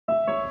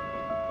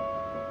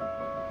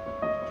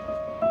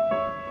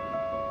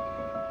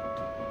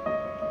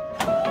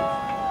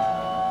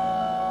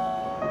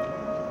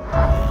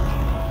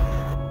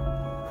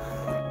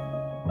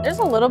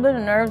a little bit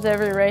of nerves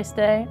every race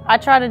day. I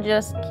try to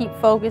just keep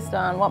focused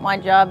on what my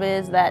job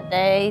is that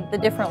day, the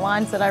different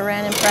lines that I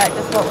ran in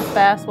practice, what was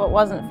fast, what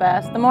wasn't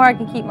fast. The more I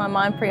can keep my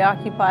mind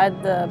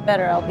preoccupied, the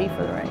better I'll be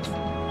for the race.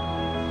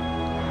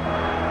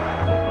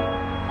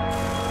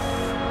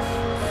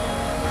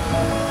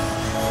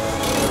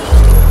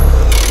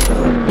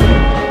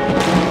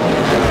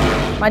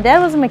 My dad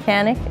was a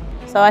mechanic,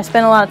 so I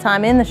spent a lot of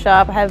time in the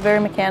shop. I have a very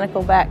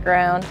mechanical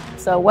background,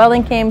 so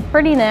welding came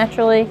pretty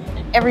naturally.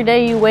 Every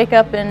day you wake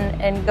up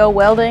and go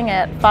welding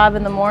at 5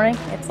 in the morning.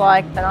 It's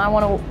like, and I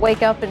want to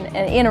wake up and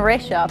in a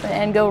race shop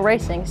and go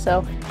racing,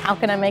 so how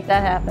can I make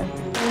that happen?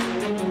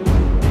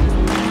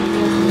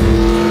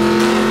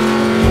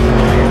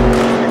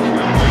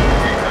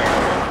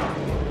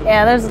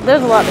 Yeah, there's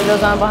a lot that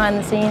goes on behind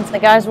the scenes. The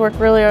guys work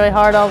really, really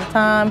hard all the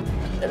time.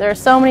 There are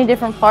so many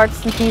different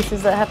parts and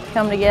pieces that have to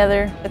come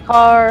together. The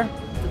car,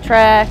 the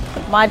track,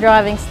 my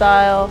driving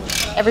style,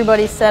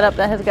 everybody's setup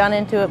that has gone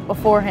into it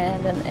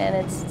beforehand, and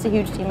it's a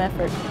huge team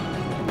effort.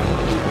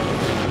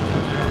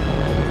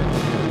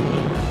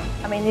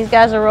 I mean, these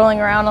guys are rolling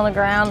around on the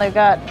ground. They've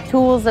got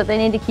tools that they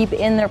need to keep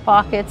in their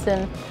pockets,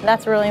 and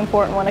that's really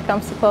important when it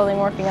comes to clothing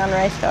working on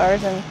race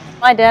cars. And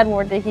my dad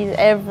wore Dickies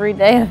every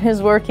day of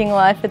his working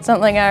life. It's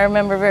something I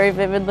remember very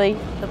vividly.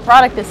 The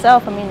product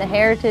itself, I mean, the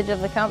heritage of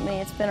the company,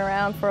 it's been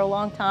around for a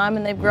long time,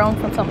 and they've grown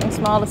from something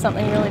small to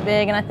something really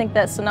big, and I think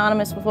that's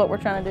synonymous with what we're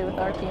trying to do with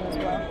our team as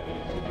well.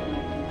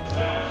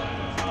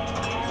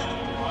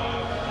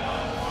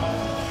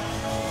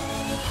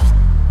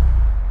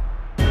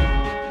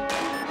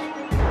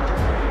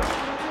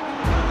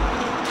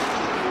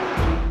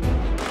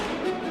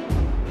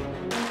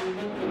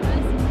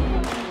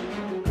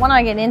 When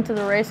I get into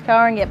the race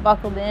car and get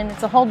buckled in,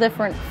 it's a whole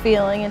different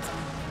feeling.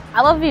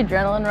 I love the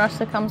adrenaline rush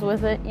that comes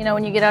with it. You know,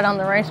 when you get out on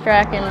the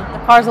racetrack and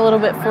the car's a little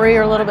bit free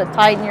or a little bit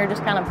tight and you're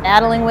just kind of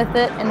battling with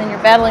it, and then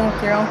you're battling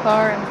with your own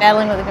car and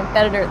battling with a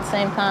competitor at the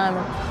same time.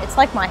 And it's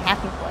like my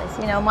happy place.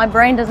 You know, my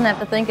brain doesn't have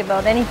to think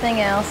about anything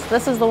else.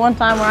 This is the one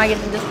time where I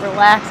get to just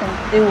relax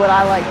and do what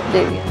I like to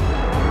do.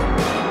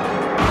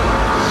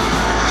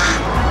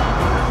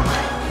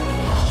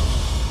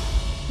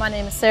 My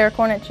name is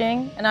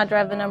Cornett-Ching, and I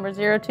drive the number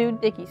 02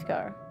 Dickies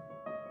car.